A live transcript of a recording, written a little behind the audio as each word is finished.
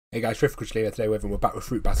Hey guys, Shrift here today with, and we're back with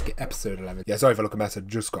Fruit Basket episode 11. Yeah, sorry if I look a mess, I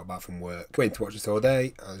just got back from work. Waiting to watch this all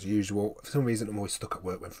day, as usual. For some reason, I'm always stuck at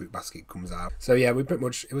work when Fruit Basket comes out. So yeah, it was pretty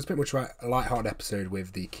much a light-hearted episode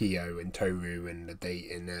with the Kyo and Toru and the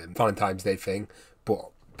date and Valentine's Day thing. But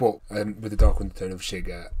with the dark undertone of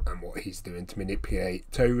Shiga and what he's doing to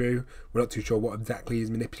manipulate Toru. We're not too sure what exactly he's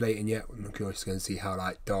manipulating yet. I'm curious to see how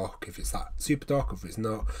dark, if it's that super dark or if it's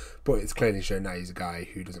not. But it's clearly shown that he's a guy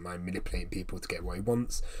who doesn't mind manipulating people to get what he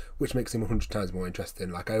wants, which makes him 100 times more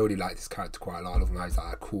interesting. I already like this character quite a lot. I love him as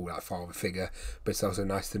a cool father figure, but it's also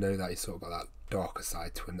nice to know that he's sort of got that darker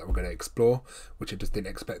side to him that we're going to explore, which I just didn't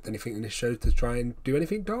expect anything in this show to try and do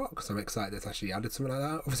anything dark, so I'm excited it's actually added something like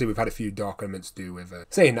that. Obviously we've had a few dark elements to do with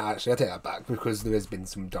saying that, actually I take that back, because there has been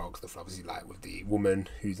some dark stuff, obviously, with the woman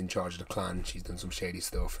who's in charge of the clan. She's done some shady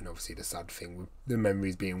stuff, and obviously the sad thing with the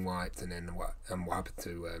memories being wiped, and then what happened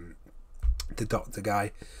to the doctor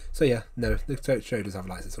guy. So yeah, no, the show does have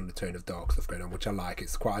this undertone of dark stuff going on, which I like.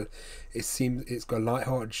 It's got a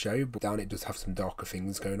light-hearted show, but down it does have some darker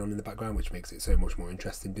things going on in the background, which makes it so much more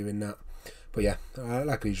interesting doing that. But yeah,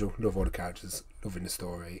 like usual, love all the characters, loving the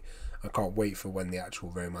story. I can't wait for when the actual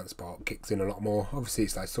romance part kicks in a lot more. Obviously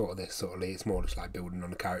it's it's more just building on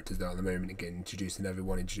the characters there at the moment and getting introducing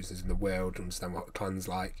everyone, introducing us in the world, understand what the clan's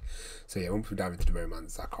like. So yeah, once we dive into the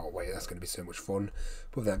romance, I can't wait. That's going to be so much fun.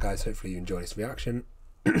 But with that, guys, hopefully you enjoy this reaction.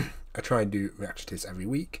 I try and do reaction to this every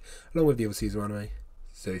week, along with the other season anime.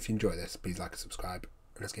 So if you enjoy this, please like and subscribe,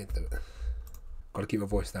 and let's get into it. Got to keep my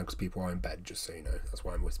voice down because people are in bed, just so you know. That's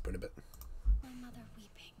why I'm whispering a bit.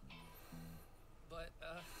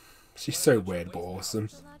 She's so weird but awesome.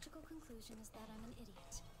 The logical conclusion is that I'm an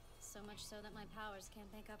idiot. So much so that my powers can't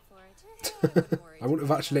make up for it. I wouldn't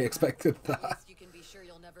have actually expected that. You can be sure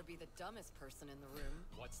you'll never be the dumbest person in the room.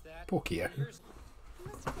 What's that? Poor Kyo. He must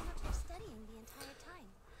have been up here studying the entire time.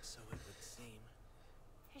 So it would seem.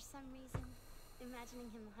 For some reason, imagining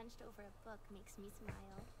him hunched over a book makes me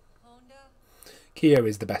smile. Honda? Kyo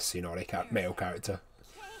is the best Tsunade male character.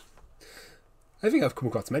 I think I've come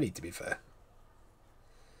across many, to be fair.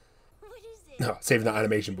 What is it? No, saving that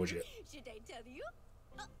animation budget. Should I tell you?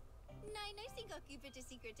 Nine, I think I'll keep it a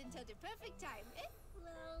secret until the perfect time.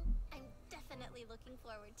 Well, I'm definitely looking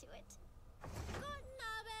forward to it. Good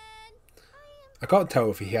Abend. I can't tell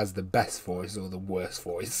if he has the best voice or the worst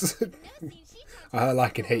voice. I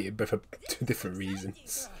like and hate it, but for two different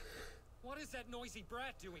reasons. What is that noisy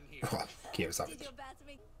brat doing here? Oh, Kyo Savage. Did your bats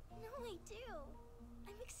make... No, I do.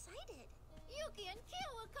 I'm excited. Yuki and Kyo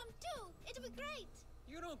will come too. It'll be great.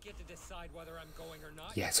 You don't get to decide whether I'm going or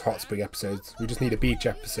not. Yes, hot spring episodes. We just need a beach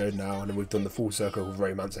episode now, and then we've done the full circle of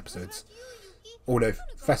romance episodes. Oh no,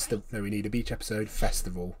 festival. No, we need a beach episode,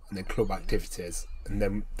 festival, and then club activities, and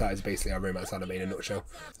then that is basically our romance anime in a nutshell.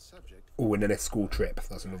 Oh, and then a school trip.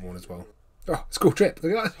 That's another one as well. Oh, school trip.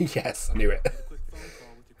 Look at that. Yes, I knew it.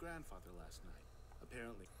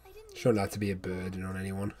 Shouldn't like to be a burden on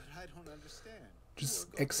anyone. Just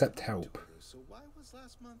accept help. So why was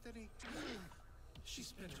last month any... She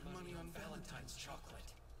spent her money on Valentine's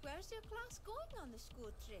chocolate. Where's your class going on the school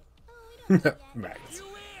trip? Oh, we don't know yet.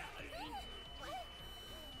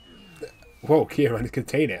 Right. Whoa, Kyo managed to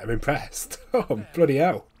contain it. I'm impressed. Oh, bloody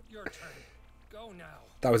hell. Your turn. Go now.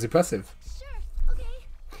 That was impressive. Sure, okay.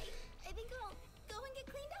 I think I'll go and get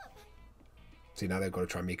cleaned up. See, now they've got to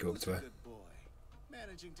try and make it up to her. Good boy.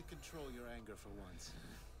 Managing to control your anger for once.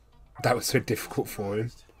 That was so difficult for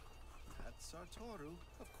him. That's Sartoru.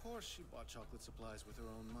 Of course she bought chocolate supplies with her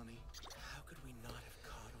own money. How could we not have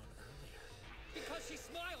caught on earlier? Because she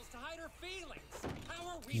smiles to hide her feelings. How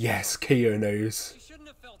are we? Yes, Kyo knows. She shouldn't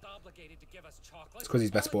have felt obligated to give us chocolate. It's because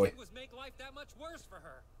he's best boy. All it did was make life that much worse for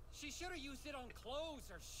her. She should have used it on clothes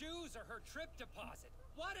or shoes or her trip deposit.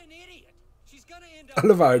 What an idiot. She's gonna end up... I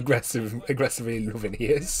love how aggressively loving he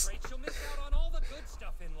is. She'll miss out on all the good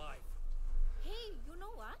stuff in life. Hey, you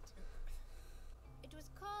know what? It was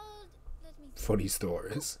called... Let me see. Funny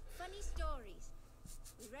stories. Funny Stories.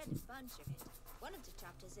 We read a bunch of it. One of the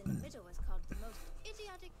chapters in the middle was called The Most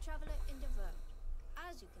Idiotic Traveler in the World.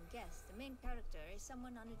 As you can guess, the main character is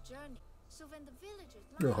someone on a journey. So when the villagers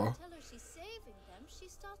lie and tell her she's saving them, she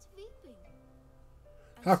starts weeping.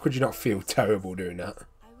 How could you not feel terrible doing that?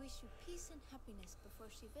 I wish you peace and happiness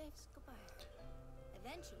before she waves goodbye.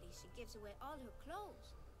 Eventually, she gives away all her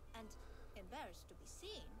clothes. And, embarrassed to be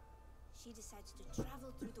seen, she decides to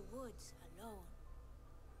travel through the woods alone.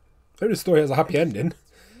 I hope the story has a happy ending.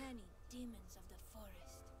 Many demons of the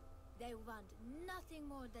forest. They want nothing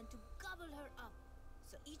more than to gobble her up.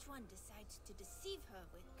 So each one decides to deceive her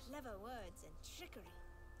with clever words and trickery.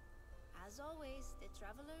 As always, the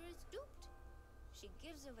traveler is duped. She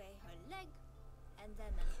gives away her leg, and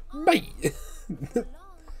then an arm Mate!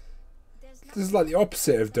 along This is like the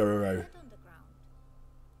opposite of Dororo. on the ground.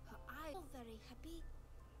 Her eyes are very happy,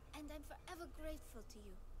 and I'm forever grateful to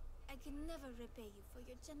you. I can never repay you for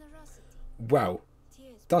your generosity. Wow,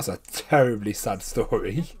 Tears that's a terribly sad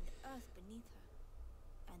story. the earth beneath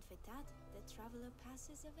her. And with that, the traveler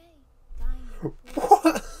passes away, dying in pools What?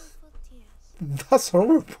 of beautiful tears. That's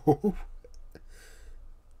horrible.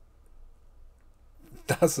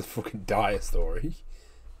 That's a fucking dire story.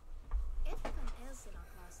 Everyone else in our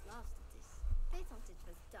class laughed at this. They thought it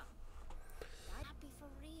was dumb. I'm happy for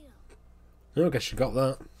real. I guess you got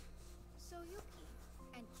that. So Yuki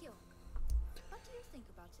and Kyoko, what do you think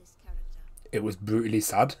about this character? It was brutally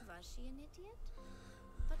sad. Was she an idiot?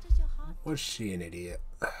 What does your heart Was she an idiot?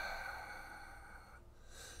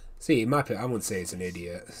 See, in my opinion, I wouldn't say it's an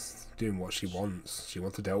idiot. It's doing what she wants. She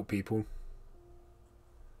wanted to help people.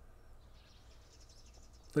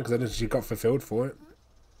 Because I think she got fulfilled for it.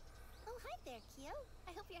 Oh, hi there, Kyo.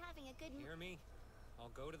 I hope you're having a good Hear me? I'll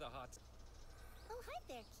go to the hot. Oh, hi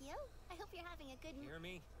there, Kyo. I hope you're having a good Hear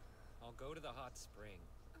me? I'll go to the hot spring.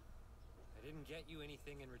 I didn't get you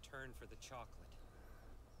anything in return for the chocolate.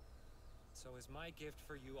 So as my gift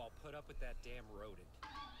for you, I'll put up with that damn rodent.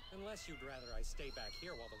 Unless you'd rather I stay back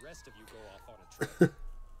here while the rest of you go off on a trip.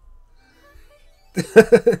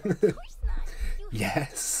 Of course not.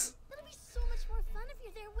 Yes. It'll be so much more fun if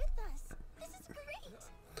you're there with us. This is great.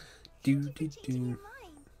 Do Thank do you for changing do. your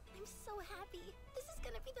mind. I'm so happy. This is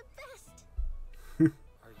gonna be the best.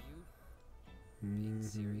 Are you being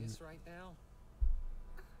serious right now?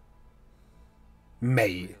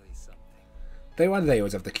 Mate, Really something. why do they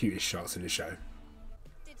always have the cutest shots in the show?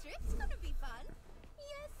 The trip's gonna be fun.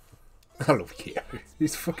 Yes. I love Kyo.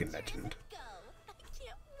 He's a fucking legend. Go. I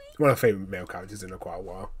can't wait. One of my favourite male characters in quite a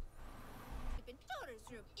while. In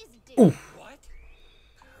daughter's room, isn't it? What?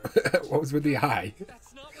 What was with the eye?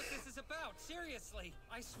 That's not what this is about. Seriously.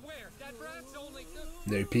 I swear, that rat's only good.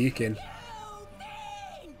 No peeking. Oh,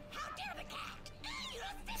 man! How dare the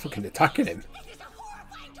cat! Fucking attacking him. This is a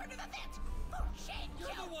horrifying turn of events. For shame, You're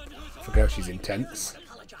the one who's Forget she's intense.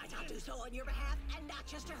 apologize. I'll do so on your behalf, and not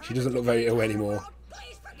just to her. She doesn't look very ill anymore.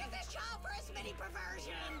 Please forgive this child for his many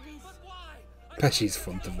perversions. But why? Bet she's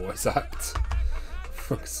fun to voice act.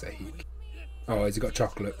 Fuck's sake. Oh, has he got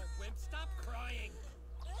chocolate? Wimp, stop crying.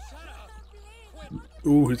 Shut up. Quit.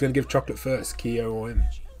 Ooh, who's gonna give chocolate first? Kyo or him?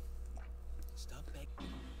 Stop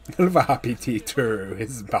begging. I love how happy Totoro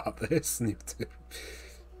is about this. Amazing.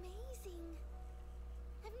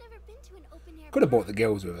 I've never been to an open air. Could have brought the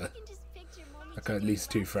girls with her. I can just picture Mommy Like at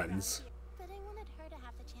least two friends. But I wanted her to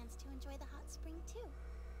have the chance to enjoy the hot spring too.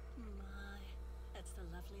 My, that's the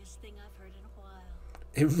loveliest thing I've heard in a while.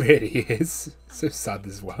 It really is. So sad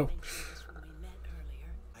as well. When we met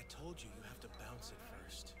earlier. I told you you have to bounce it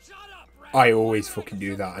first. Shut up, rat. I always fucking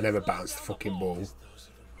do that. I never bounce the fucking ball. Those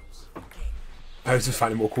are the rules. I always just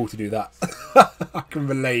find it more cool to do that. I can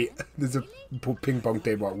relate. There's a ping pong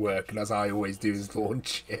table at work, and that's how I always do is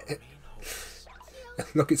launch it.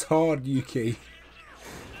 Look, it's hard, Yuki.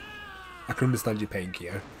 I can understand your pain,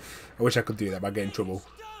 Kyo. I wish I could do that, but I get in trouble.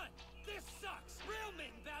 Done. This sucks. Real men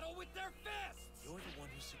battle with their fists. You're the one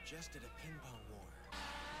who suggested a ping pong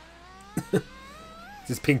war. Is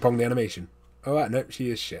this ping pong the animation? Oh, right, no, she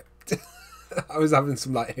is shit. I was having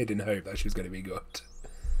some like hidden hope that she was going to be good.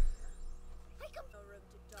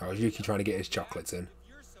 Oh, Yuki trying to get his chocolates in. If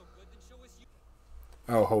you're so good, then show us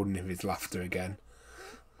you. Oh, holding in his laughter again.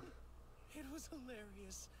 It was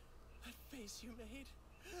hilarious. That face you made.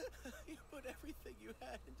 You put everything you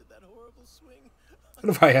had into that horrible swing. I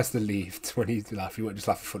love how he has to leave when he's laughing. He won't just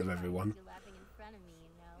laugh in front of everyone. You're laughing in front of me,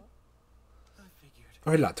 you know. I figured. I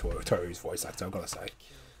really like Toro's voice actor, I've got to say.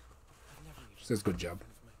 I've never even She does a good job.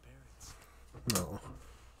 with my parents. Oh,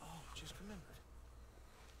 Oh, just remembered.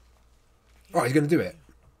 oh he's going to do it.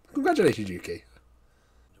 Congratulations, Yuki.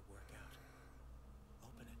 To work out.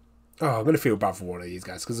 Open it. Oh, I'm going to feel bad for one of these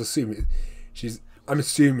guys because I'm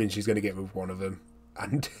assuming she's going to get with one of them.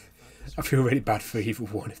 And I feel really bad for either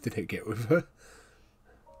one if they don't get with her.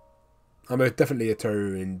 I'm definitely a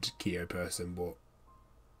Toru and Kyo person, but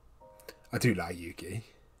I do like Yuki.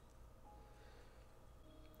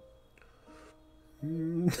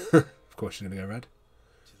 Of course she's going to go red.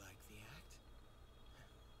 Do you like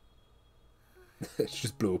the act? She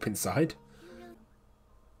just blew up inside.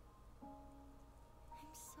 I'm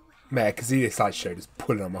so happy Man, I can see this like show just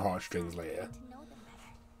pulling on my heartstrings later. to know them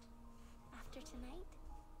better. After tonight,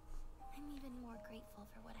 I'm even more grateful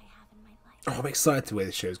for what I have in my life. Oh, I'm excited to where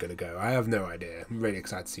this show's going to go. I have no idea. I'm really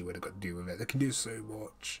excited to see what they've got to do with it. They can do so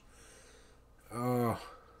much. Oh,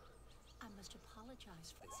 I must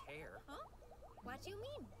apologize for His hair. Huh? What do you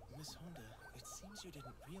mean? Miss Honda, it seems you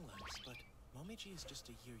didn't realize, but Momiji is just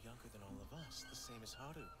a year younger than all of us, the same as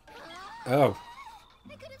Haru. Oh,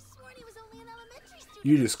 I could have sworn he was only an elementary student.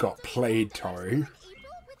 you just got played, Toru. April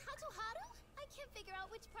with Hatoharu? I can't figure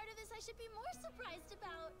out which part of this I should be more surprised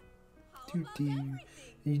about. How Do, about do. everything?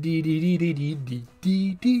 Dee, dee, dee, dee, dee, dee,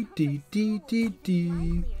 dee, dee, dee, dee, dee,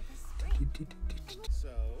 dee. So,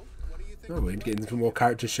 what do you think? Oh, we're getting some more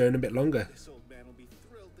characters shown a bit longer. This old man will be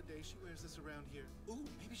thrilled the day she wears this around here. Ooh,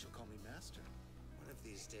 maybe she'll call me master. One of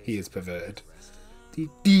these days. He is perverted. Dee,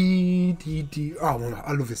 dee, dee, dee. Oh, man,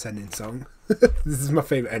 I love this ending song. This is my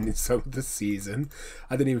favourite ending song of the season.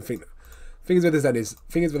 I didn't even think... Things with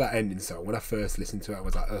that ending song, when I first listened to it, I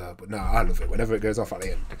was like, but no, I love it. Whenever it goes off at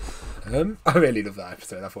the end. I really love that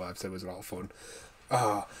episode. I thought that episode was a lot of fun.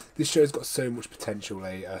 This show's got so much potential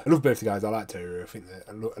later. I love both the guys. I like Toru. I think that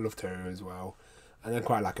I love Toru as well. And then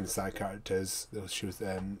quite liking the side characters. She was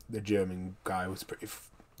the German guy was pretty.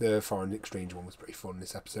 The foreign exchange one was pretty fun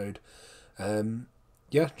this episode.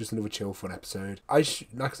 Yeah, just another chill, fun episode. Like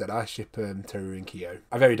I said, I ship Toru and Kyo.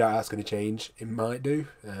 I very doubt that's going to change. It might do.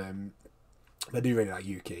 I do really like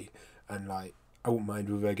Yuki, and like I wouldn't mind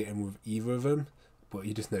with her getting with either of them. But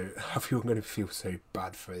you just know, I feel I'm going to feel so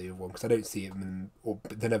bad for the other one because I don't see them, or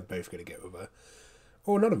they're never both going to get with her,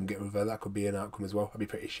 or none of them get with her. That could be an outcome as well. I'd be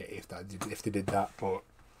pretty shitty if they did that. But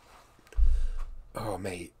oh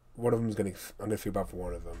mate, one of them's I'm going to feel bad for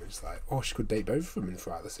one of them. It's like, oh, she could date both of them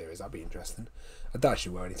throughout the series. That'd be interesting. I doubt she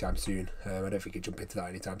will anytime soon. I don't think he'd jump into that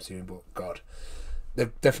anytime soon. But God,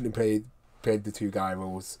 they've definitely played the two guy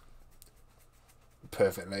roles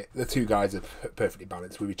perfectly. The two guys are perfectly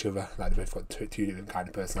balanced with each other. Like they've both got two different kind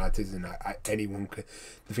of personalities, and like anyone could.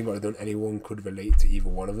 The thing what I've done, anyone could relate to either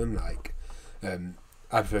one of them. Like,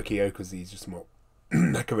 I prefer Kyo because he's just more.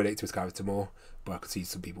 I can relate to his character more, but I could see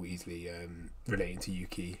some people easily relating to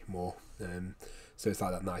Yuki more. So it's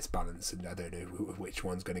like that nice balance, and I don't know which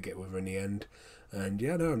one's going to get with her in the end. And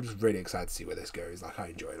yeah, no, I'm just really excited to see where this goes. Like, I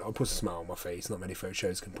enjoy it. I'll put a smile on my face. Not many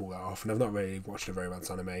shows can pull that off, and I've not really watched a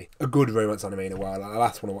romance anime, a good romance anime in a while. Like, the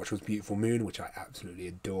last one I watched was Beautiful Moon, which I absolutely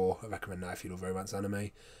adore. I recommend that if you love romance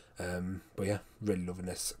anime. But yeah, really loving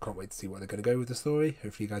this. Can't wait to see where they're going to go with the story.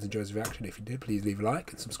 Hopefully you guys enjoyed the reaction. If you did, please leave a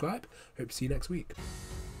like and subscribe. Hope to see you next week.